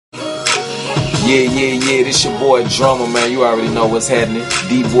Yeah, this your boy Drumma, man. You already know what's happening.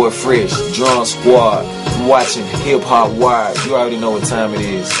 D-Boy Fresh, Drum Squad. You watching Hip Hop Wired. You already know what time it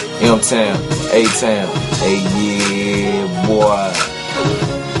is. M-Town, A-Town. Hey, yeah, boy.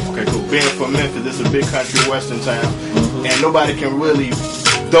 Okay, cool. Being from Memphis, this is a big country western town. And nobody can really,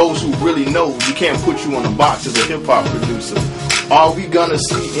 those who really know, you can't put you on a box as a hip hop producer. Are we gonna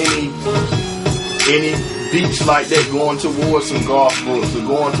see any beats like that going towards some golf books or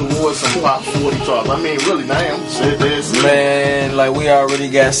going towards some pop 40 charts? I mean, really, damn. Man, like we already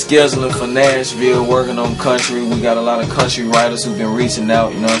got scheduling for Nashville, working on country. We got a lot of country writers who've been reaching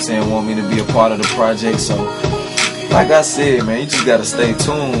out, you know what I'm saying, want me to be a part of the project. So, like I said, man, you just gotta stay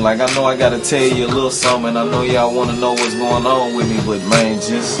tuned. Like, I know I gotta tell you a little something. I know y'all wanna know what's going on with me, but man,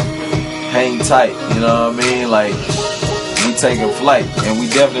 just hang tight, you know what I mean? Like, we taking flight, and we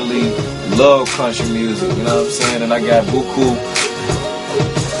definitely love country music, you know what I'm saying? And I got buku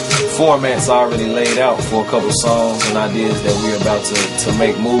formats already laid out for a couple songs and ideas that we're about to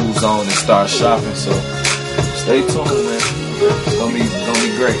make moves on and start shopping. So stay tuned, man. It's gonna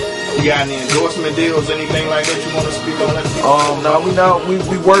be great. You got any endorsement deals, anything like that you want to speak on? No,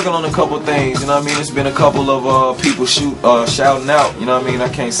 we working on a couple things, you know what I mean? It's been a couple of people shouting out, you know what I mean? I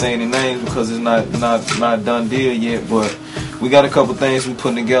can't say any names because it's not done deal yet, but we got a couple things we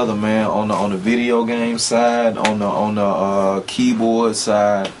putting together, man, on the video game side, on the keyboard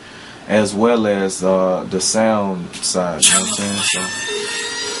side, as well as the sound side, you know what I'm saying? So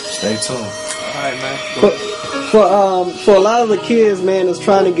stay tuned. Alright, man. For a lot of the kids, man, that's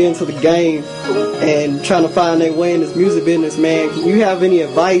trying to get into the game and trying to find their way in this music business, man, can you have any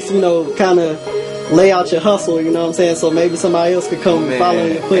advice, you know, kind of lay out your hustle, you know what I'm saying, so maybe somebody else could come and follow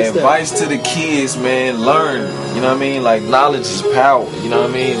in your footsteps? Advice to the kids, man, learn, you know what I mean? Like, knowledge is power, you know what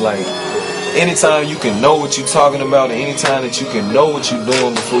I mean? Like, anytime you can know what you're talking about, and anytime that you can know what you're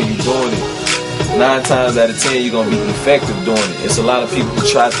doing before you're doing it, 9 times out of 10 you're gonna be effective doing it. It's a lot of people who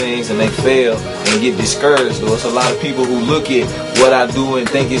try things and they fail and get discouraged, or it's a lot of people who look at what I do and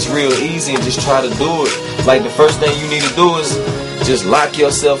think it's real easy and just try to do it. Like, the first thing you need to do is just lock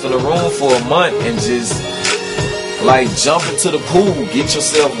yourself in a room for a month and just like jump into the pool, get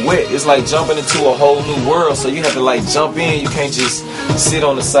yourself wet. It's like jumping into a whole new world, so you have to like jump in. You can't just sit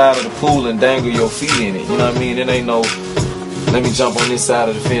on the side of the pool and dangle your feet in it, you know what I mean? It ain't no let me jump on this side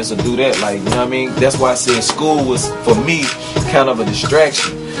of the fence or do that, like, you know what I mean? That's why I said school was, for me, kind of a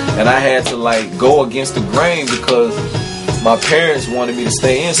distraction. And I had to, like, go against the grain because my parents wanted me to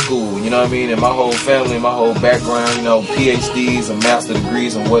stay in school, you know what I mean? And my whole family, my whole background, you know, PhDs and master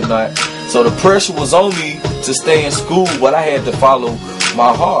degrees and whatnot. So the pressure was on me to stay in school, but I had to follow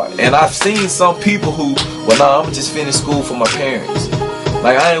my heart. And I've seen some people who, well, nah, I'm just finish school for my parents.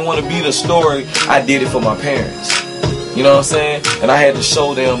 Like, I didn't want to be the story, I did it for my parents. You know what I'm saying? And I had to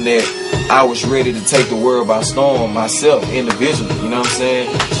show them that I was ready to take the world by storm myself, individually. You know what I'm saying?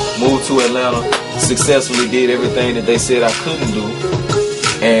 Moved to Atlanta, successfully did everything that they said I couldn't do.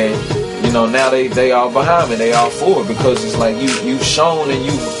 And, you know, now they all behind me. They all for it because it's like you've shown and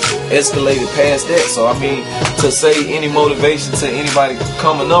you've escalated past that. So, I mean, to say any motivation to anybody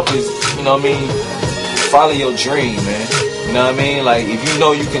coming up is, you know what I mean, follow your dream, man. You know what I mean? Like, if you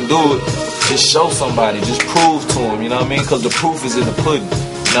know you can do it, just show somebody, just prove to them, you know what I mean? Because the proof is in the pudding,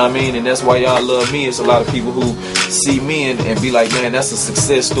 you know what I mean? And that's why y'all love me. It's a lot of people who see me and be like, man, that's a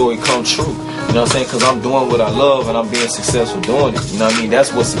success story come true. You know what I'm saying? Because I'm doing what I love and I'm being successful doing it. You know what I mean?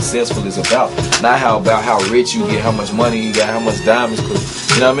 That's what successful is about. Not about how rich you get, how much money you got, how much diamonds.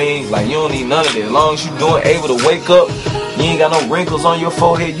 Cause, you know what I mean? Like, you don't need none of that. As long as you able to wake up, you ain't got no wrinkles on your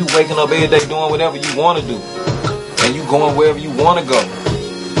forehead. You waking up every day doing whatever you want to do. And you going wherever you want to go.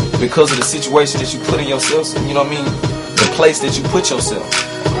 Because of the situation that you put in yourself, you know what I mean? The place that you put yourself.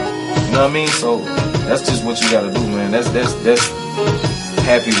 You know what I mean? So that's just what you gotta do, man. That's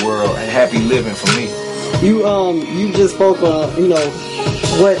happy world and happy living for me. You just spoke on, you know,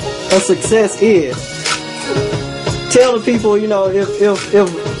 what a success is. Tell the people, you know,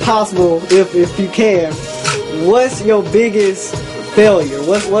 if possible, if you can, what's your biggest failure?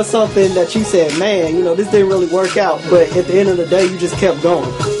 What's something that you said, man, you know, this didn't really work out, but at the end of the day you just kept going?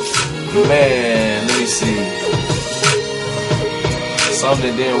 Man, let me see.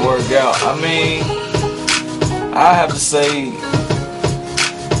 Something that didn't work out. I mean, I have to say,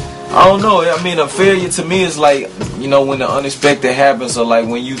 I don't know. I mean, a failure to me is like, you know, when the unexpected happens, or like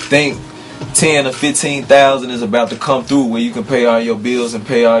when you think 10 or 15,000 is about to come through, where you can pay all your bills and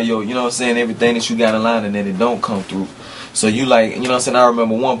pay all your, you know what I'm saying, everything that you got in line, and then it don't come through. So you like, you know what I'm saying, I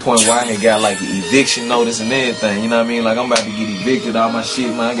remember one point where I had got like the eviction notice and everything, you know what I mean, like I'm about to get evicted, all my shit,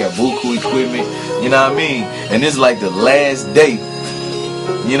 man, I got buku equipment, you know what I mean, and this is like the last day,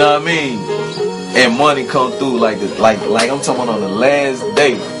 you know what I mean, and money come through like I'm talking about on the last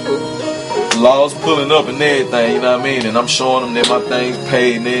day. Laws pulling up and everything, you know what I mean? And I'm showing them that my thing's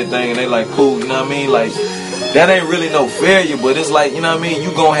paid and everything, and they like, cool, you know what I mean? Like, that ain't really no failure, but it's like, you know what I mean?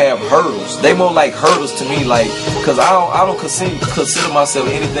 You gonna have hurdles. They more like hurdles to me, like, cause I don't consider myself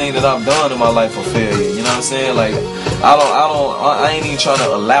anything that I've done in my life a failure. You know what I'm saying? Like, I ain't even trying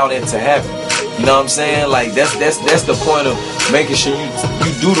to allow that to happen. You know what I'm saying? Like, that's the point of making sure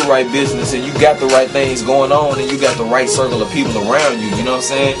you do the right business and you got the right things going on and you got the right circle of people around you. You know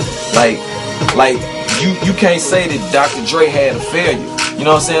what I'm saying? Like you can't say that Dr. Dre had a failure. You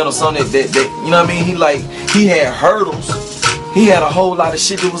know what I'm saying? Or something that you know what I mean? He had hurdles. He had a whole lot of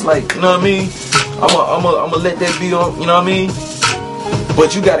shit that was like, you know what I mean? I'm gonna let that be on, you know what I mean?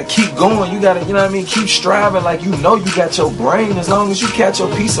 But you gotta keep going. You gotta, you know what I mean? Keep striving. Like, you know, you got your brain. As long as you catch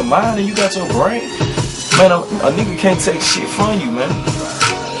your peace of mind and you got your brain, man, a nigga can't take shit from you, man.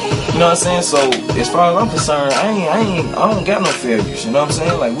 You know what I'm saying? So as far as I'm concerned, I don't got no failures. You know what I'm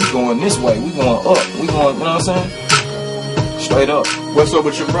saying? Like, we going this way, we going up, we going, you know what I'm saying? Straight up. What's up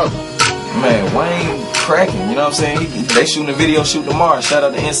with your brother? Man, Wayne cracking, you know what I'm saying? They shooting a video shoot tomorrow. Shout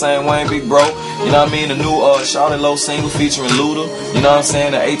out to Insane Wayne, big bro. You know what I mean? The new Charlotte Low single featuring Luda. You know what I'm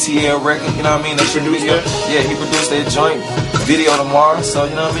saying? The ATL record, you know what I mean? They shoot video. Yeah, he produced that joint video tomorrow. So,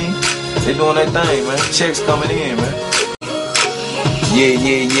 you know what I mean? They doing that thing, man. Checks coming in, man.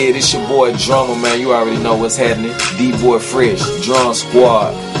 Yeah, this your boy Drumma, man. You already know what's happening. D-Boy Fresh, Drum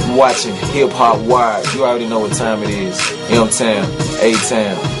Squad. You watching Hip Hop Wired. You already know what time it is. M-Town,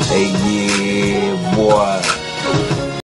 A-Town. Hey, yeah, boy.